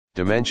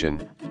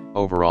Dimension: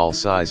 overall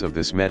size of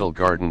this metal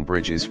garden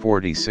bridge is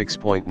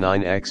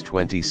 46.9 x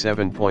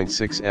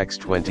 27.6 x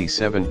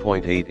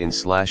 27.8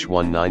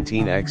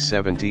 in/119 x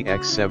 70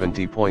 x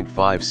 70.5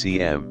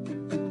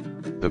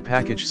 cm. The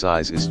package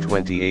size is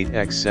 28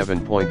 x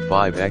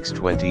 7.5 x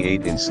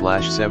 28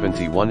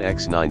 in/71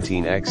 x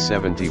 19 x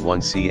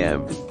 71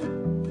 cm.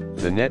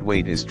 The net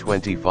weight is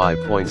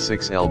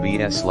 25.6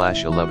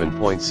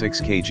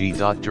 lbs/11.6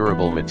 kg.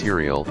 Durable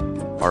material: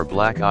 our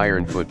black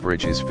iron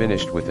footbridge is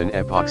finished with an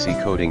epoxy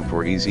coating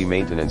for easy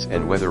maintenance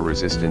and weather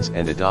resistance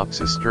and adopts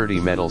a sturdy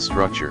metal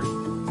structure.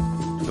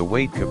 The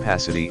weight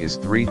capacity is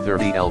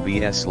 330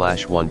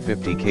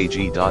 lbs/150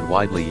 kg.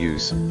 Widely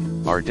used,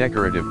 our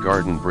decorative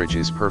garden bridge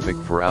is perfect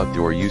for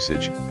outdoor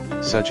usage,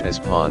 such as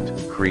pond,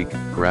 creek,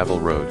 gravel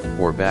road,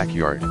 or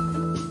backyard.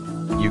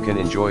 You can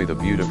enjoy the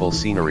beautiful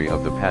scenery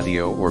of the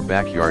patio or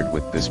backyard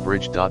with this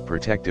bridge.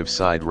 Protective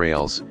side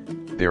rails: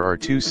 there are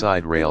two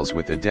side rails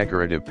with a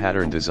decorative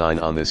pattern design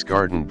on this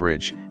garden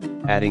bridge,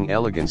 adding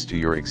elegance to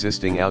your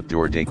existing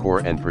outdoor decor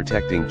and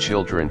protecting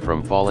children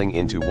from falling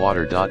into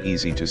water.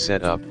 Easy to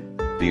set up: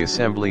 the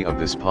assembly of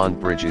this pond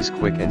bridge is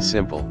quick and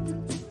simple.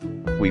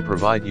 We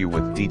provide you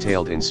with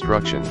detailed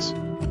instructions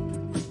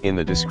in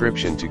the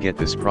description to get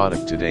this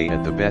product today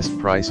at the best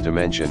price.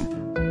 Dimension: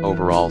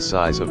 overall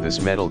size of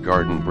this metal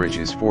garden bridge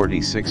is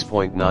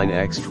 46.9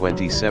 x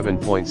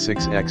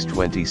 27.6 x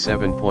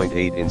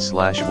 27.8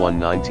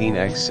 in/119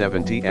 x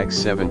 70 x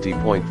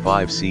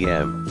 70.5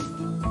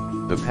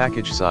 cm. The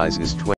package size is